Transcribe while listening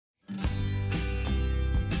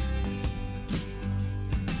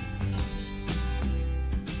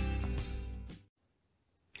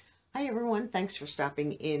Hi everyone, thanks for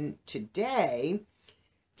stopping in today.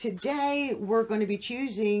 Today we're going to be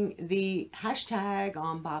choosing the hashtag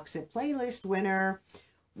unbox it playlist winner.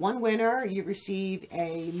 One winner, you receive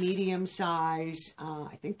a medium size,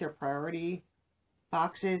 I think they're priority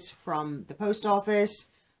boxes from the post office,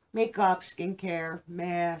 makeup, skincare,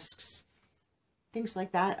 masks, things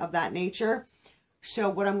like that, of that nature. So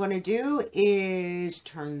what I'm going to do is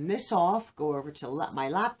turn this off, go over to my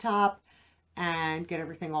laptop, and get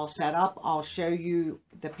everything all set up. I'll show you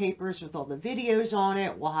the papers with all the videos on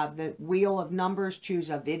it. We'll have the wheel of numbers, choose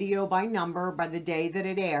a video by number by the day that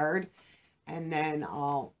it aired, and then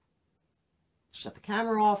I'll shut the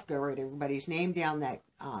camera off, go write everybody's name down that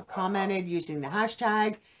commented using the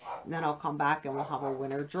hashtag, and then I'll come back and we'll have a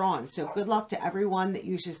winner drawn. So good luck to everyone that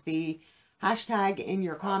uses the hashtag in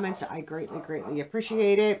your comments. I greatly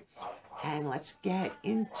appreciate it. And let's get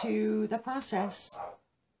into the process.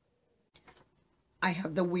 I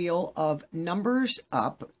have the wheel of numbers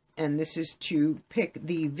up, and this is to pick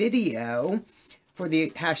the video for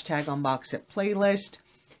the hashtag unbox it playlist.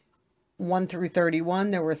 1 through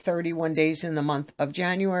 31, there were 31 days in the month of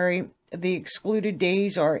January. The excluded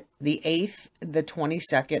days are the 8th, the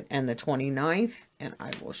 22nd, and the 29th, and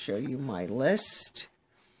I will show you my list.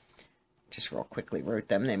 Just real quickly wrote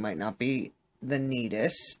them. They might not be the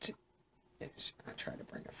neatest. I'll try to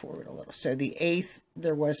bring it forward a little. So the 8th,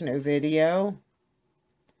 there was no video.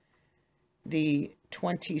 The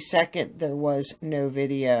 22nd, there was no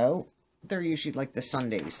video. They're usually like the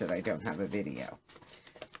Sundays that I don't have a video.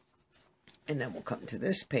 And then we'll come to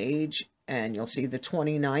this page, and you'll see the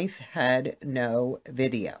 29th had no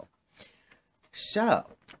video. So,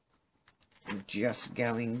 I'm just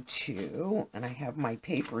going to, and I have my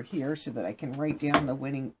paper here so that I can write down the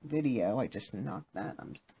winning video. I just knocked that. I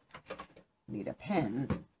need a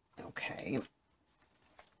pen. Okay.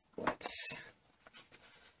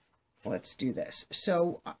 Let's do this.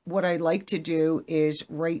 So what I like to do is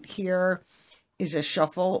right here is a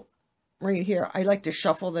shuffle. Right here, I like to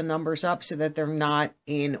shuffle the numbers up so that they're not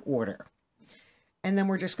in order. And then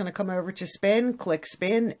we're just going to come over to spin, click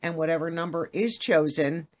spin, and whatever number is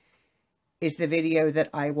chosen is the video that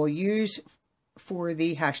I will use for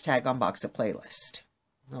the hashtag unbox it playlist.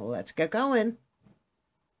 Well, let's get going.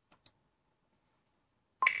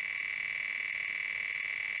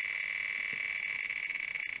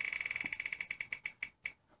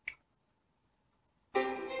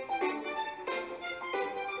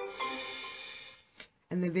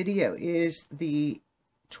 And the video is the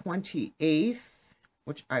 28th,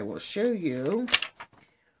 which I will show you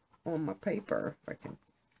on my paper, if I can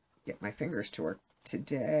get my fingers to work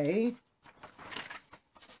today.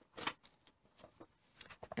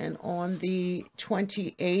 And on the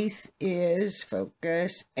 28th is,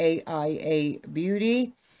 focus, AIA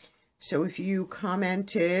Beauty. So if you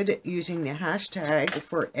commented using the hashtag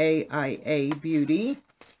for AIA Beauty,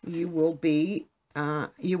 you will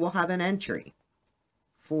have an entry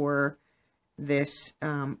for this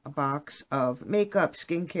box of makeup,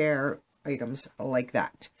 skincare, items like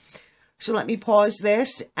that. So let me pause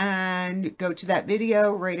this and go to that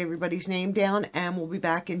video, write everybody's name down, and we'll be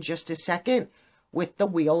back in just a second with the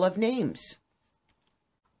wheel of names.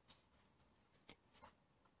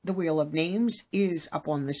 The wheel of names is up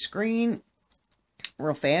on the screen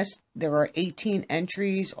real fast. There are 18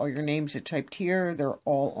 entries. All your names are typed here. They're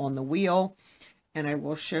all on the wheel. And I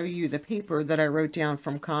will show you the paper that I wrote down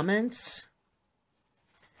from comments.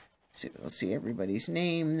 So you'll see everybody's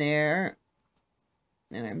name there.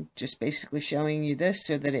 And I'm just basically showing you this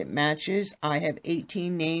so that it matches. I have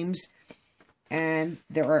 18 names, and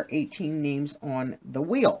there are 18 names on the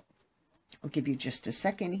wheel. I'll give you just a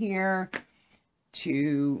second here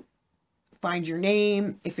to find your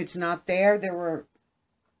name. If it's not there, there were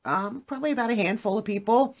probably about a handful of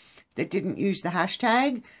people that didn't use the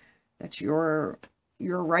hashtag. That's your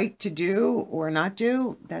right to do or not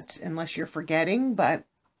do. That's unless you're forgetting, but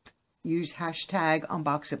use hashtag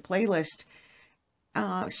unbox it playlist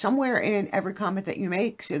somewhere in every comment that you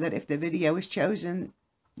make so that if the video is chosen,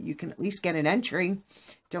 you can at least get an entry.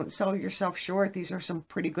 Don't sell yourself short. These are some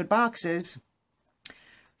pretty good boxes.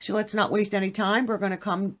 So let's not waste any time. We're going to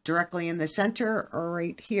come directly in the center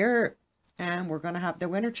right here, and we're going to have the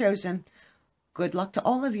winner chosen. Good luck to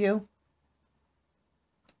all of you.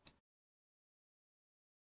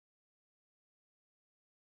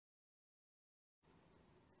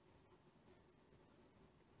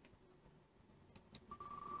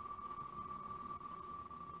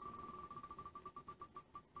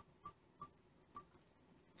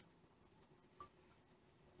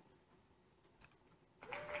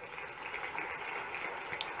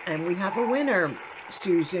 And we have a winner.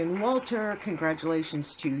 Susan Walter,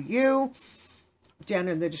 congratulations to you. Down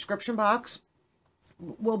in the description box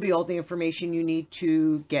will be all the information you need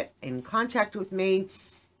to get in contact with me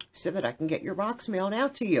so that I can get your box mailed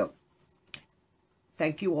out to you.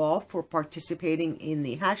 Thank you all for participating in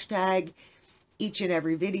the hashtag each and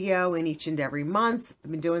every video and each and every month.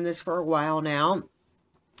 I've been doing this for a while now.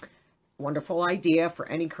 Wonderful idea for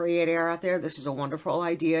any creator out there. This is a wonderful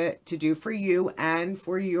idea to do for you and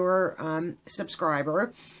for your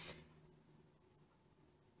subscriber.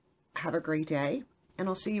 Have a great day, and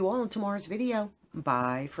I'll see you all in tomorrow's video.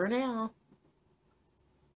 Bye for now.